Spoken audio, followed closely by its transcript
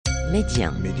Média.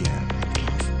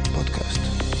 Podcast.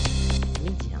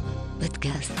 Média.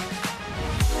 Podcast.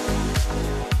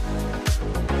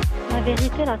 La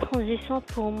vérité, la transition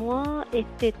pour moi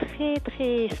était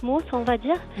très smooth, on va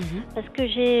dire, parce que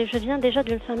je viens déjà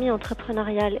d'une famille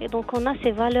entrepreneuriale et donc on a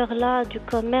ces valeurs-là du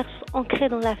commerce ancrées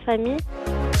dans la famille.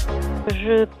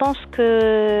 Je pense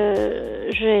que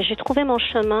j'ai trouvé mon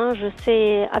chemin. Je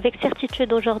sais avec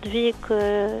certitude aujourd'hui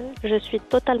que je suis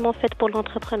totalement faite pour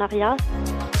l'entrepreneuriat.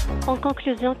 En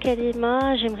conclusion,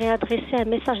 Kalima, j'aimerais adresser un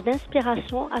message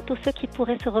d'inspiration à tous ceux qui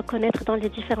pourraient se reconnaître dans les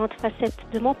différentes facettes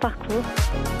de mon parcours.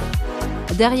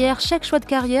 Derrière chaque choix de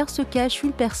carrière se cache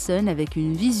une personne avec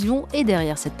une vision et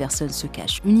derrière cette personne se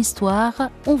cache une histoire.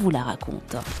 On vous la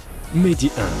raconte. Média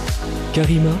 1.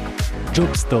 Karima,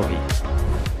 Job Story.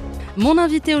 Mon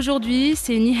invitée aujourd'hui,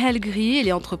 c'est Nihal Grii. Elle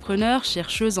est entrepreneure,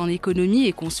 chercheuse en économie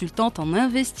et consultante en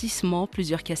investissement,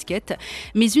 plusieurs casquettes,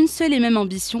 mais une seule et même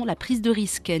ambition, la prise de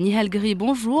risque. Nihal Grii,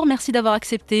 bonjour, merci d'avoir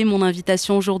accepté mon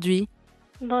invitation aujourd'hui.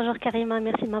 Bonjour Karima,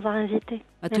 merci de m'avoir invitée.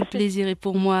 Tout le plaisir est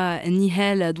pour moi,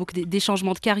 Nihal. Donc des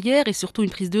changements de carrière et surtout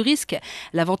une prise de risque,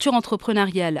 l'aventure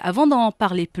entrepreneuriale. Avant d'en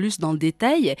parler plus dans le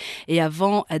détail et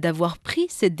avant d'avoir pris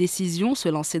cette décision, se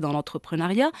lancer dans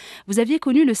l'entrepreneuriat, vous aviez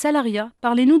connu le salariat.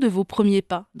 Parlez-nous de vos premiers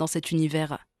pas dans cet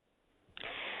univers.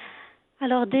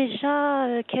 Alors déjà,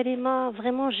 Karima,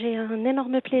 vraiment j'ai un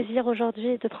énorme plaisir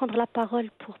aujourd'hui de prendre la parole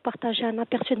pour partager un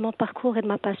aperçu de mon parcours et de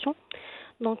ma passion.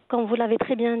 Donc, comme vous l'avez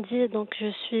très bien dit, donc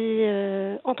je suis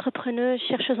entrepreneuse,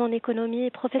 chercheuse en économie,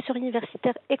 professeure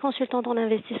universitaire et consultante en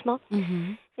investissement.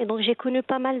 Et donc, j'ai connu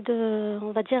pas mal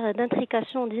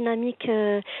d'intrications dynamiques,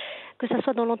 que ce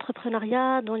soit dans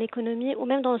l'entrepreneuriat, dans l'économie ou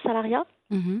même dans le salariat.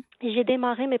 Et j'ai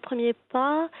démarré mes premiers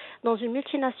pas dans une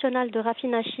multinationale de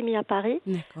raffinage chimie à Paris,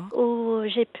 où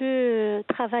j'ai pu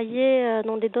travailler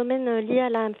dans des domaines liés à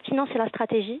la finance et la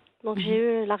stratégie. Donc j'ai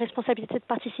eu la responsabilité de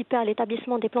participer à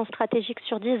l'établissement des plans stratégiques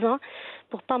sur 10 ans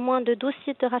pour pas moins de 12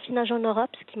 sites de raffinage en Europe,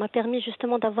 ce qui m'a permis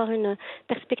justement d'avoir une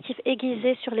perspective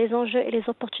aiguisée sur les enjeux et les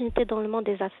opportunités dans le monde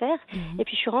des affaires. Et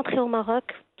puis je suis rentrée au Maroc,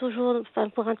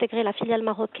 pour intégrer la filiale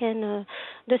marocaine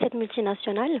de cette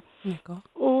multinationale,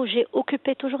 où j'ai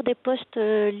occupé toujours des postes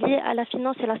liés à la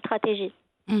finance et la stratégie.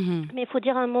 Mais il faut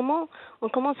dire à un moment, on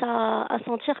commence à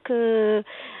sentir que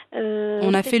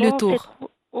on a fait le tour.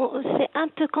 C'est un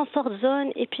peu comfort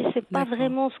zone et puis c'est pas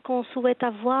vraiment ce qu'on souhaite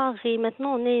avoir et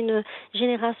maintenant on est une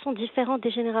génération différente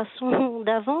des générations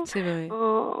d'avant. C'est vrai.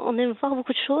 On aime voir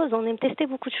beaucoup de choses, on aime tester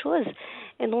beaucoup de choses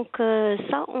et donc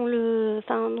ça dans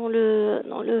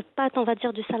le path on va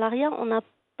dire du salariat, on n'a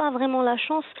pas vraiment la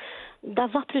chance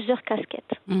d'avoir plusieurs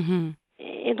casquettes.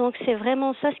 Et donc c'est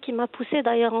vraiment ça ce qui m'a poussée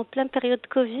d'ailleurs en pleine période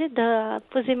Covid à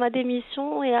poser ma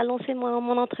démission et à lancer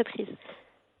mon entreprise.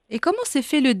 Et comment s'est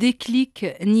fait le déclic,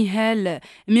 Nihal?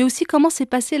 Mais aussi comment s'est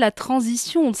passée la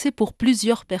transition? On le sait, pour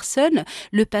plusieurs personnes,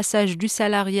 le passage du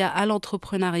salariat à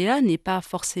l'entrepreneuriat n'est pas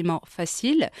forcément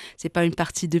facile. C'est pas une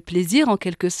partie de plaisir en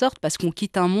quelque sorte, parce qu'on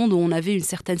quitte un monde où on avait une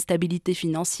certaine stabilité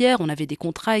financière, on avait des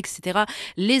contrats, etc.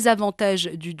 Les avantages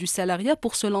du salariat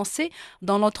pour se lancer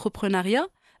dans l'entrepreneuriat.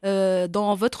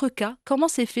 Dans votre cas, comment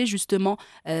s'est fait justement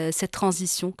cette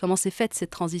transition? Comment s'est faite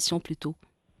cette transition plutôt?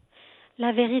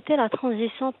 La vérité, la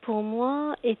transition pour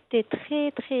moi était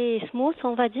très smooth,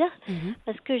 on va dire,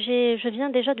 parce que je viens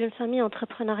déjà d'une famille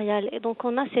entrepreneuriale et donc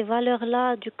on a ces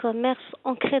valeurs-là du commerce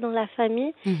ancrées dans la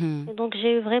famille. Et donc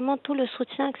j'ai eu vraiment tout le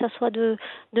soutien, que ce soit de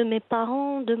mes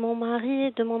parents, de mon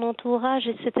mari, de mon entourage,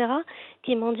 etc.,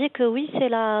 qui m'ont dit que oui, c'est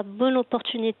la bonne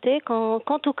opportunité,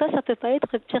 qu'en tout cas, ça peut pas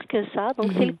être pire que ça.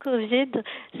 Donc c'est le Covid,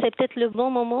 c'est peut-être le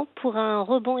bon moment pour un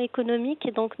rebond économique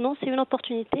et donc non, c'est une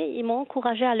opportunité, ils m'ont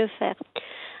encouragée à le faire.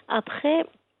 Après,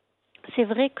 c'est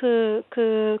vrai que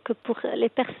pour les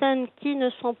personnes qui ne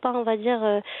sont pas, on va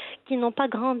dire, qui n'ont pas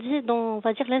grandi dans, on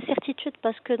va dire, l'incertitude,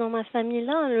 parce que dans ma famille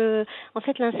là, en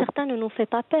fait, l'incertain ne nous fait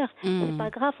pas peur. C'est pas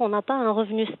grave, on n'a pas un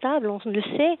revenu stable, on le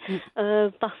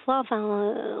sait. Parfois,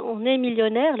 on est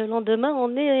millionnaire, le lendemain,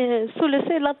 on est sous le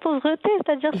seuil de la pauvreté,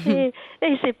 c'est-à-dire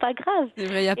et c'est pas grave. C'est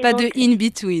vrai, il n'y a pas de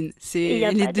in-between,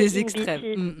 c'est les deux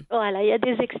extrêmes. Voilà, il y a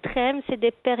des extrêmes, c'est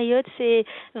des périodes, c'est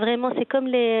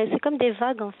comme des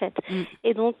vagues en fait.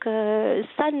 Et donc,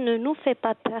 ça ne nous fait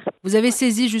pas peur. Vous avez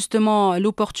saisi justement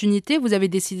l'opportunité, vous avez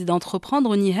décidé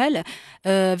d'entreprendre, Nihal.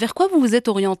 Vers quoi vous vous êtes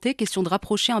orienté? Question de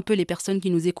rapprocher un peu les personnes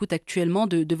qui nous écoutent actuellement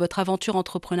de votre aventure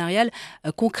entrepreneuriale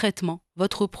concrètement,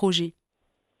 votre projet.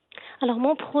 Alors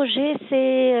mon projet,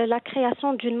 c'est la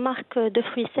création d'une marque de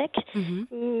fruits secs. Mhm.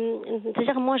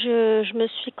 C'est-à-dire moi, je me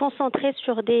suis concentrée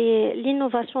sur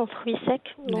l'innovation en fruits secs.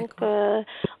 Donc D'accord.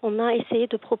 on a essayé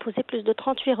de proposer plus de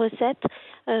 38 recettes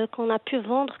qu'on a pu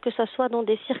vendre, que ce soit dans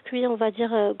des circuits, on va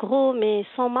dire gros, mais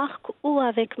sans marque ou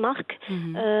avec marque,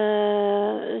 Mhm.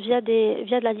 via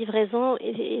de la livraison,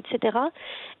 etc.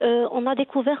 On a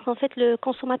découvert qu'en fait le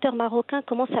consommateur marocain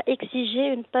commence à exiger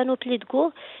une panoplie de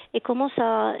goûts et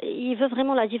il veut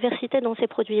vraiment la diversité dans ces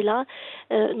produits-là,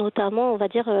 notamment, on va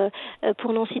dire,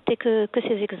 pour n'en citer que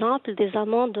ces exemples, des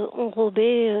amandes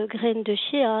enrobées graines de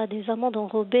chia, des amandes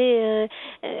enrobées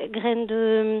graines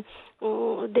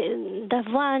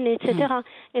d'avoine, Mhm. etc.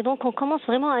 Et donc, on commence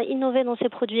vraiment à innover dans ces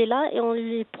produits-là et on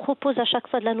lui propose à chaque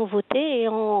fois de la nouveauté et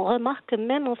on remarque que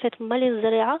même, en fait, Malais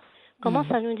Zaléa commence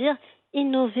Mhm. à nous dire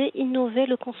innover, innover.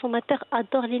 Le consommateur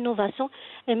adore l'innovation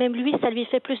et même lui, ça lui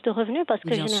fait plus de revenus parce que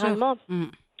Bien sûr. généralement, Mhm.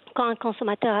 quand un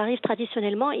consommateur arrive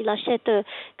traditionnellement, il achète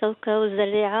cacao,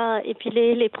 zaléa et puis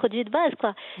les produits de base,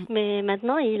 quoi. Mais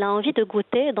maintenant, il a envie de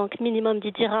goûter, donc minimum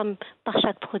 10 dirhams par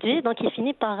chaque produit. Donc, il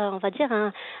finit par, on va dire,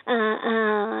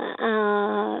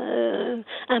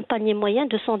 un panier moyen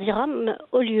de 100 dirhams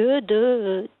au lieu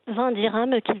de 20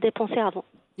 dirhams qu'il dépensait avant.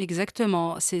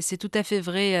 Exactement, c'est tout à fait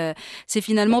vrai. C'est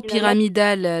finalement Il a la-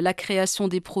 pyramidal, la création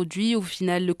des produits, au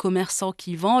final le commerçant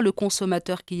qui vend, le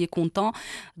consommateur qui est content.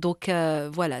 Donc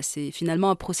voilà, c'est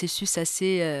finalement un processus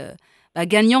assez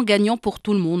gagnant-gagnant pour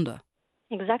tout le monde.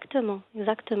 Exactement,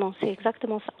 exactement, c'est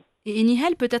exactement ça. Et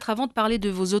Nihal, peut-être avant de parler de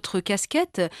vos autres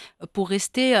casquettes, pour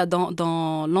rester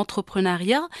dans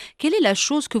l'entrepreneuriat, quelle est la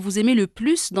chose que vous aimez le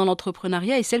plus dans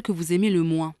l'entrepreneuriat et celle que vous aimez le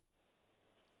moins?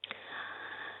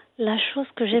 La chose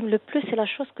que j'aime le plus et la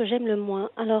chose que j'aime le moins.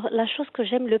 Alors, la chose que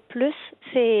j'aime le plus,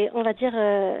 c'est, on va dire,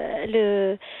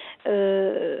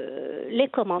 les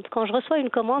commandes. Quand je reçois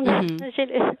une commande, Mhm.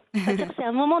 c'est-à-dire c'est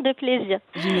un moment de plaisir.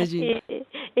 J'imagine.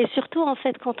 Et surtout, en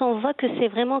fait, quand on voit que c'est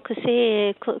vraiment que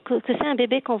c'est un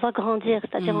bébé qu'on va grandir.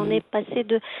 C'est-à-dire, on est Mhm. passé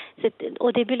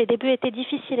au début, les débuts étaient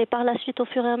difficiles et par la suite, au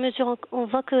fur et à mesure, on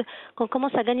voit qu'on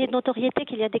commence à gagner de notoriété,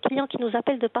 qu'il y a des clients qui nous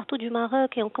appellent de partout du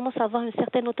Maroc et on commence à avoir une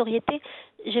certaine notoriété.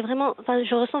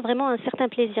 Je ressens vraiment un certain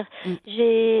plaisir. Mm.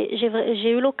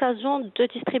 J'ai eu l'occasion de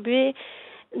distribuer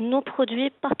nos produits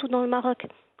partout dans le Maroc.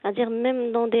 C'est-à-dire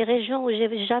même dans des régions où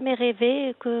j'ai jamais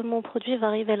rêvé que mon produit va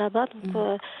arriver là-bas. Donc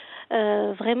Mhm.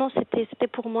 vraiment c'était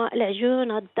pour moi la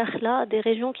Yonne, Dakhla, des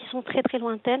régions qui sont très très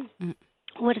lointaines. Mm.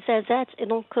 Ouarzazate. Et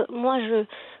donc moi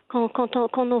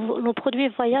quand nos produits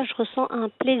voyagent, je ressens un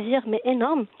plaisir mais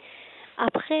énorme.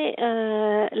 Après,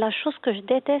 la chose que je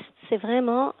déteste, c'est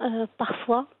vraiment,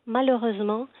 parfois,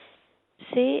 malheureusement,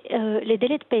 c'est les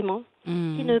délais de paiement qui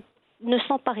Mm. ne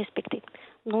sont pas respectés.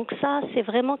 Donc ça, c'est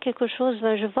vraiment quelque chose,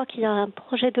 je vois qu'il y a un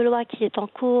projet de loi qui est en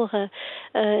cours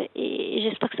et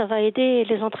j'espère que ça va aider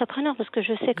les entrepreneurs parce que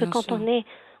je sais que Bien quand sûr. on est,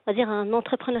 on va dire, un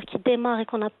entrepreneur qui démarre et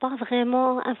qu'on n'a pas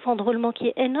vraiment un fonds de roulement qui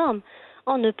est énorme,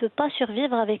 on ne peut pas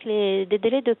survivre avec des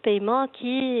délais de paiement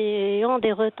qui ont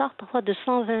des retards parfois de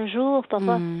 120 jours,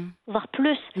 parfois Mm. voire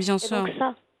plus. Bien Et donc sûr.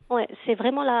 ça, ouais, c'est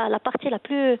vraiment la partie la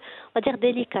plus, on va dire,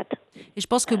 délicate. Et je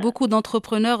pense que beaucoup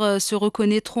d'entrepreneurs se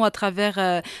reconnaîtront à travers,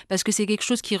 parce que c'est quelque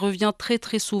chose qui revient très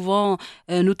très souvent,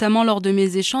 notamment lors de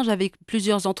mes échanges avec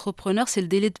plusieurs entrepreneurs, c'est le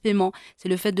délai de paiement. C'est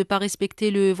le fait de ne pas respecter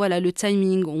le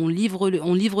timing. On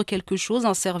livre quelque chose,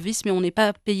 un service, mais on n'est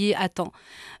pas payé à temps.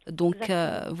 Donc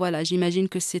Exactement. voilà, j'imagine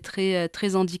que c'est très,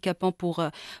 très handicapant pour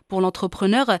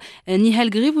l'entrepreneur. Nihal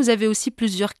Grii, vous avez aussi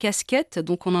plusieurs casquettes,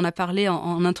 donc on en a parlé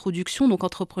en introduction, donc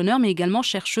entrepreneur, mais également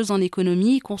chercheuse en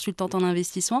économie, consultante en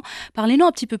investissement. Parlez-nous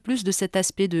un petit peu plus de cet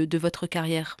aspect de votre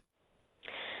carrière.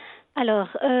 Alors,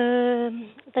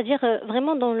 c'est-à-dire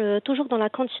vraiment toujours dans la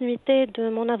continuité de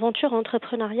mon aventure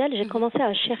entrepreneuriale, j'ai Mhm. commencé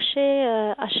à chercher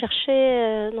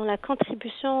dans la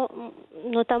contribution,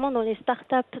 notamment dans les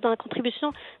startups, dans la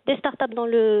contribution des startups dans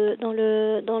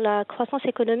la croissance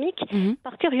économique, Mhm.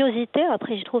 par curiosité.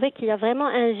 Après, j'ai trouvé qu'il y a vraiment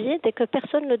un vide et que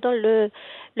personne ne donne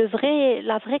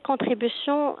la vraie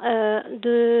contribution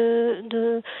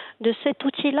de cet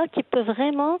outil-là qui peut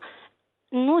vraiment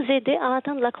nous aider à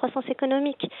atteindre la croissance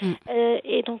économique. Mm.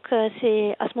 Et donc,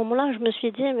 c'est à ce moment-là, je me suis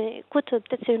dit, mais écoute,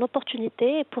 peut-être c'est une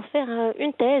opportunité pour faire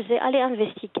une thèse et aller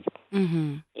investiguer.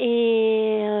 Mhm.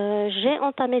 Et j'ai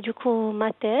entamé du coup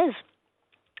ma thèse.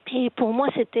 Et pour moi,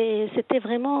 c'était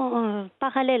vraiment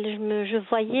parallèle. Je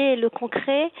voyais le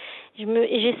concret,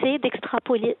 et j'essayais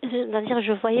d'extrapoler. C'est-à-dire,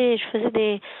 je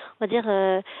faisais on va dire,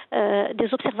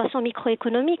 des observations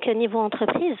microéconomiques niveau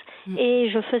entreprise, Mm. et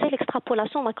je faisais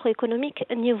l'extrapolation macroéconomique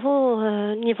niveau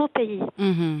pays.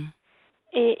 Mhm.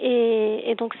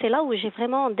 Et donc c'est là où j'ai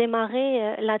vraiment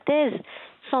démarré la thèse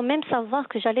sans même savoir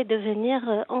que j'allais devenir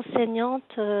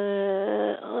enseignante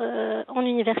en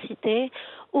université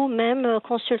ou même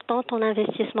consultante en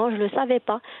investissement. Je ne le savais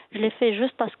pas. Je l'ai fait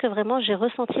juste parce que vraiment j'ai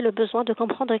ressenti le besoin de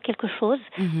comprendre quelque chose.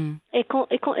 Mhm.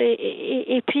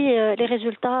 Et puis les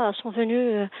résultats sont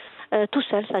venus tout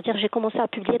seuls. C'est-à-dire j'ai commencé à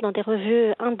publier dans des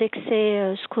revues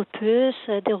indexées Scopus,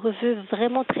 des revues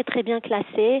vraiment très très bien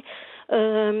classées.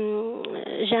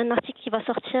 J'ai un article qui va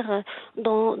sortir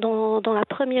dans la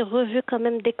première revue quand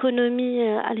même d'économie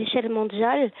à l'échelle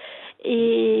mondiale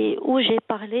et où j'ai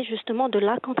parlé justement de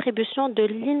la contribution de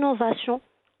l'innovation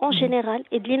en général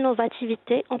et de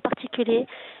l'innovativité en particulier,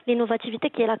 l'innovativité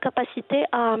qui est la capacité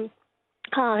à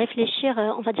réfléchir,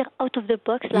 on va dire out of the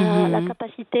box, la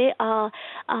capacité à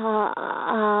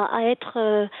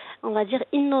être, on va dire,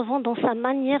 innovant dans sa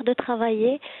manière de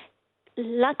travailler,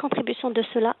 la contribution de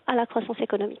cela à la croissance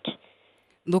économique.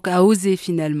 Donc à oser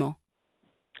finalement.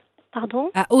 Pardon ?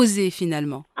 À oser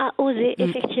finalement. À oser,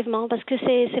 effectivement, parce que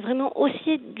c'est vraiment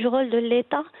aussi du rôle de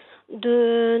l'État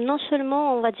de non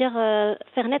seulement, on va dire,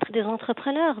 faire naître des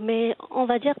entrepreneurs, mais on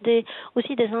va dire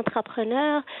aussi des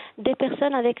intrapreneurs, des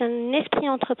personnes avec un esprit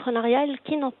entrepreneurial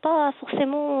qui n'ont pas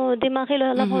forcément démarré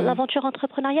l'aventure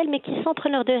entrepreneuriale, mais qui sont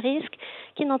preneurs de risques,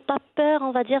 qui n'ont pas peur,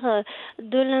 on va dire,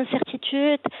 de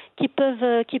l'incertitude, qui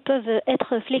peuvent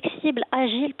être flexibles,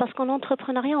 agiles, parce qu'en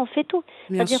entrepreneuriat, on fait tout.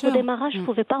 Bien C'est-à-dire sûr. au démarrage, vous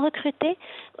pouvez pas recruter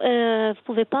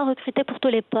pour tous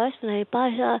les postes, vous n'avez pas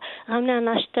à ramener un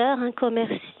acheteur, un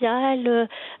commercial,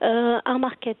 un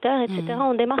marketeur, etc.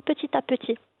 On démarre petit à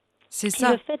petit. C'est ça.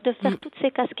 Et le fait de faire toutes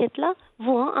ces casquettes-là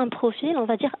vous rend un profil, on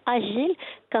va dire, agile,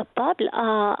 capable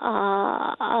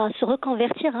à se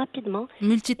reconvertir rapidement.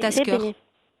 Multitasker.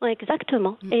 Ouais,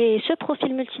 exactement. Et ce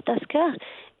profil multitasker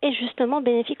est justement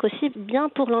bénéfique aussi bien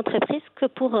pour l'entreprise que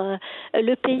pour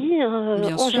le pays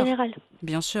en général.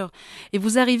 Bien sûr. Et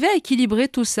vous arrivez à équilibrer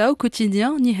tout ça au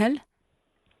quotidien, Nihal ?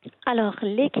 Alors,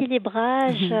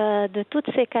 l'équilibrage de toutes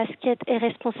ces casquettes et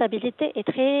responsabilités est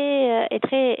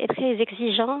très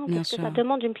exigeant parce que ça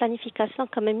demande une planification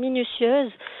quand même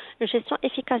minutieuse, une gestion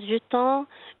efficace du temps,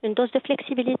 une dose de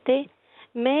flexibilité.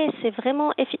 Mais c'est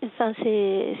vraiment,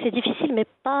 c'est difficile, mais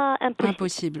pas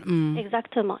impossible.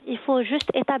 Exactement. Il faut juste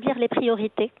établir les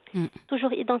priorités,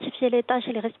 toujours identifier les tâches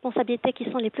et les responsabilités qui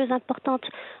sont les plus importantes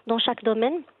dans chaque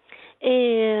domaine.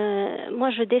 Et moi,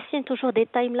 je dessine toujours des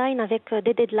timelines avec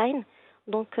des deadlines.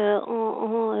 Donc,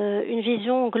 une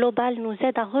vision globale nous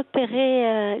aide à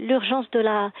repérer l'urgence de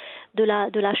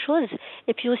la chose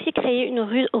et puis aussi créer une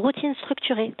routine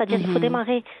structurée. C'est-à-dire qu'il faut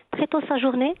démarrer très tôt sa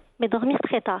journée, mais dormir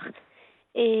très tard.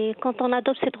 Et quand on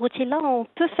adopte cette routine-là, on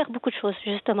peut faire beaucoup de choses,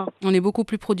 justement. On est beaucoup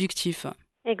plus productif.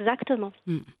 Exactement.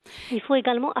 Il faut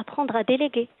également apprendre à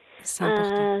déléguer. C'est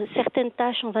important. Certaines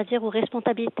tâches, on va dire, ou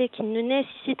responsabilités qui ne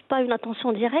nécessitent pas une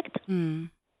attention directe.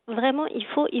 Vraiment, il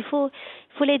faut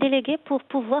les déléguer pour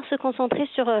pouvoir se concentrer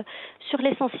sur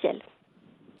l'essentiel.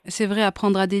 C'est vrai,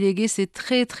 apprendre à déléguer, c'est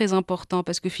très, très important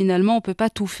parce que finalement, on ne peut pas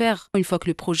tout faire. Une fois que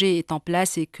le projet est en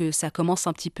place et que ça commence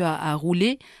un petit peu à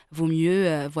rouler, vaut mieux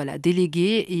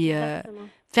déléguer et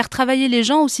faire travailler les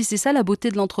gens aussi. C'est ça la beauté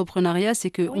de l'entrepreneuriat, c'est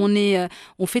qu'on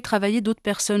on fait travailler d'autres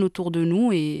personnes autour de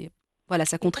nous et voilà,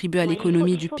 ça contribue à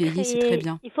l'économie du pays, c'est très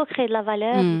bien. Il faut créer de la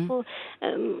valeur,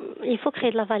 il faut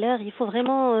créer de la valeur, il faut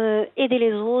vraiment aider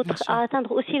les autres à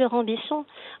atteindre aussi leur ambition.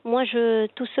 Moi,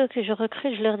 tous ceux que je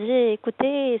recrute, je leur dis,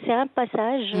 écoutez, c'est un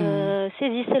passage,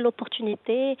 saisissez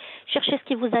l'opportunité, cherchez ce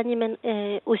qui vous anime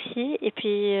aussi, et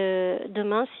puis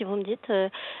demain, si vous me dites,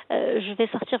 je vais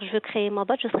sortir, je veux créer ma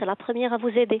boîte, je serai la première à vous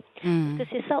aider. Parce que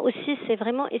c'est ça aussi, c'est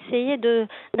vraiment essayer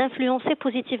d'influencer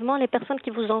positivement les personnes qui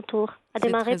vous entourent, à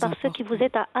démarrer par ceux qui vous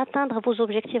aident à atteindre vos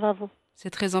objectifs à vous.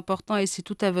 C'est très important et c'est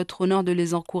tout à votre honneur de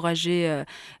les encourager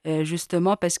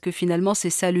justement parce que finalement c'est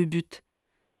ça le but.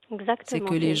 Exactement. C'est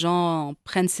que les gens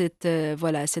prennent cette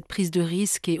prise de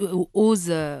risque et osent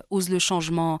le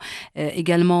changement.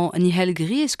 Également, Nihal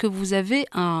Grii, est-ce que vous avez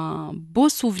un beau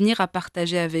souvenir à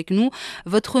partager avec nous,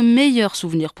 votre meilleur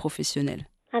souvenir professionnel ?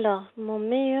 Alors, mon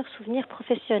meilleur souvenir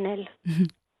professionnel.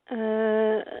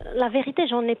 La vérité,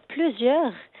 j'en ai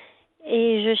plusieurs.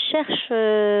 Et je cherche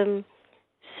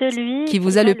celui qui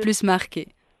vous a le plus marqué.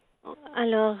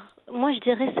 Alors, moi, je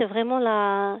dirais c'est vraiment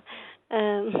la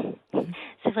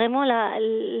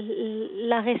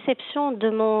réception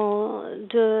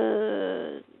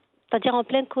c'est-à-dire en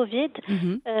pleine Covid,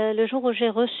 le jour où j'ai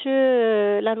reçu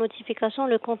la notification,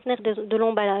 le conteneur de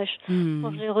l'emballage.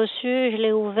 Quand je l'ai reçu, je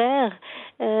l'ai ouvert.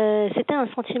 C'était un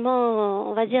sentiment,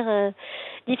 on va dire,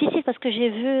 difficile parce que j'ai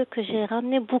vu que j'ai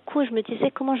ramené beaucoup. Je me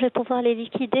disais comment je vais pouvoir les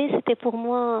liquider. C'était pour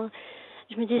moi,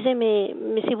 je me disais mais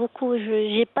c'est beaucoup.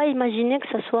 Je n'ai pas imaginé que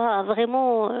ça soit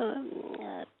vraiment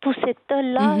tous ces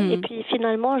tôles-là, Mhm. et puis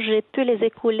finalement, j'ai pu les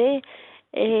écouler.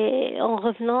 Et en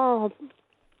revenant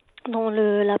dans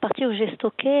la partie où j'ai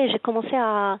stocké,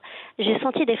 j'ai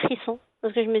senti des frissons.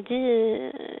 Parce que je me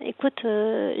dis, écoute,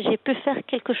 j'ai pu faire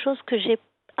quelque chose que j'ai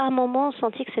à un moment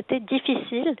senti que c'était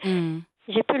difficile. Mhm.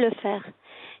 J'ai pu le faire.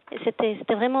 Et c'était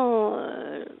vraiment,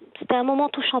 c'était un moment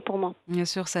touchant pour moi. Bien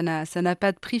sûr, ça n'a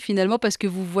pas de prix finalement parce que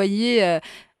vous voyez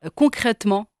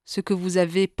concrètement ce que vous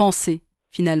avez pensé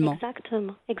finalement.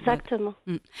 Exactement, Ouais. exactement.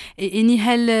 Mm. Et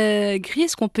Nihal Grii,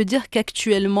 est-ce qu'on peut dire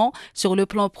qu'actuellement, sur le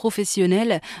plan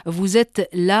professionnel, vous êtes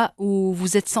là où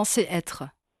vous êtes censé être?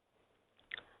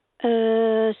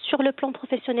 Sur le plan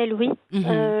professionnel, oui. Mhm.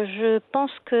 Je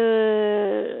pense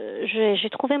que j'ai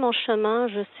trouvé mon chemin.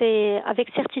 Je sais avec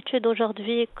certitude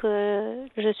aujourd'hui que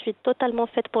je suis totalement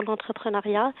faite pour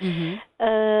l'entrepreneuriat. Mhm.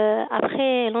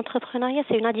 Après, l'entrepreneuriat,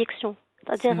 c'est une addiction.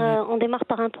 C'est C'est-à-dire, vrai. on démarre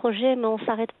par un projet, mais on ne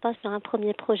s'arrête pas sur un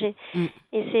premier projet. Mm.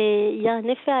 Et il y a un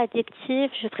effet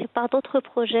addictif. Je prépare d'autres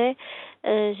projets.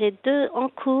 J'ai 2 en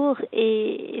cours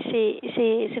et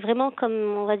c'est vraiment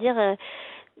comme, on va dire,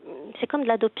 c'est comme de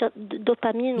la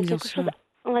dopamine ou Bien quelque sûr. chose.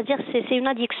 On va dire c'est une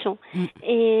addiction. Mm.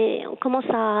 Et on commence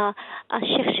à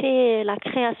chercher la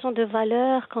création de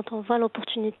valeur. Quand on voit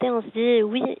l'opportunité, on se dit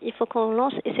oui, il faut qu'on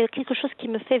lance. Et c'est quelque chose qui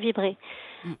me fait vibrer.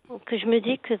 Mm. Donc je me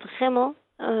dis que vraiment,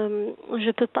 je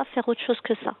ne peux pas faire autre chose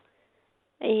que ça.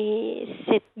 Et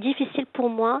c'est difficile pour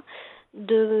moi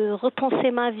de repenser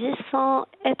ma vie sans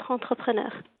être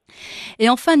entrepreneur. Et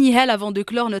enfin, Nihal, avant de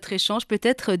clore notre échange,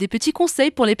 peut-être des petits conseils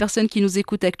pour les personnes qui nous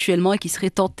écoutent actuellement et qui seraient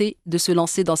tentées de se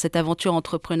lancer dans cette aventure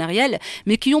entrepreneuriale,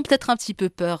 mais qui ont peut-être un petit peu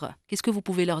peur. Qu'est-ce que vous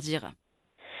pouvez leur dire?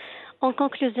 En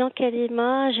conclusion,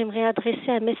 Kalima, j'aimerais adresser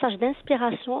un message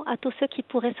d'inspiration à tous ceux qui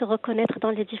pourraient se reconnaître dans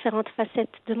les différentes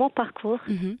facettes de mon parcours.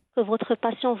 Mhm. Que votre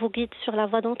passion vous guide sur la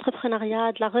voie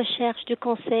d'entrepreneuriat, de la recherche, du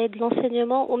conseil, de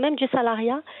l'enseignement ou même du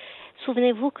salariat.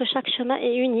 Souvenez-vous que chaque chemin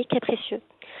est unique et précieux.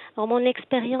 Alors, mon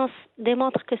expérience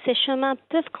démontre que ces chemins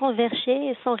peuvent converger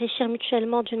et s'enrichir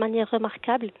mutuellement d'une manière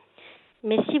remarquable.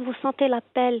 Mais si vous sentez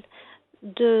l'appel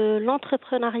de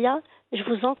l'entrepreneuriat, je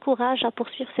vous encourage à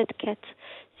poursuivre cette quête.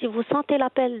 Si vous sentez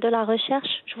l'appel de la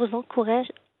recherche, je vous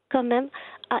encourage quand même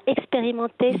à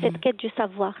expérimenter cette quête du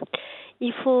savoir.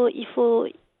 Il faut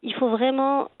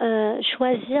vraiment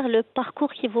choisir le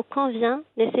parcours qui vous convient.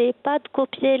 N'essayez pas de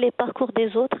copier les parcours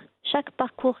des autres. Chaque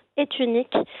parcours est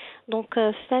unique. Donc,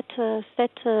 faites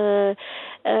ce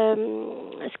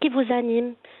qui vous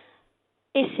anime.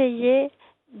 Essayez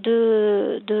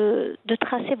de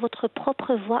tracer votre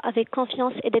propre voie avec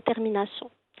confiance et détermination.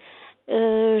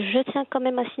 Je tiens quand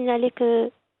même à signaler que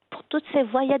pour toutes ces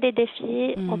voies, il y a des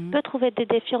défis. On peut trouver des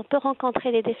défis, on peut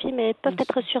rencontrer des défis, mais ils peuvent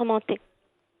être surmontés.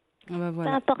 Ah bah Peu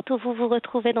voilà. importe où vous vous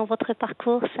retrouvez dans votre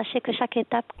parcours, sachez que chaque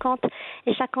étape compte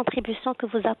et chaque contribution que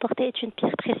vous apportez est une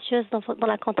pierre précieuse dans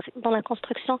la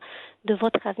construction de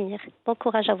votre avenir. Bon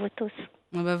courage à vous tous.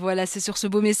 Ah bah voilà, c'est sur ce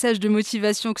beau message de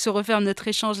motivation que se referme notre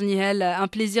échange, Nihal. Un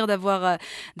plaisir d'avoir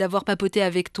papoté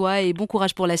avec toi et bon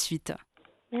courage pour la suite.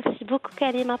 Merci beaucoup,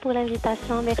 Kalima, pour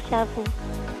l'invitation. Merci à vous.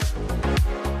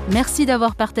 Merci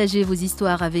d'avoir partagé vos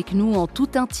histoires avec nous en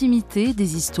toute intimité,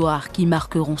 des histoires qui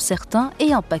marqueront certains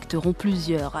et impacteront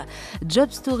plusieurs. Job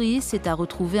Story, c'est à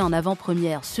retrouver en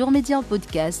avant-première sur Média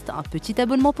Podcast, un petit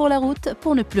abonnement pour la route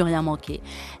pour ne plus rien manquer.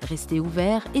 Restez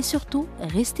ouverts et surtout,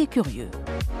 restez curieux.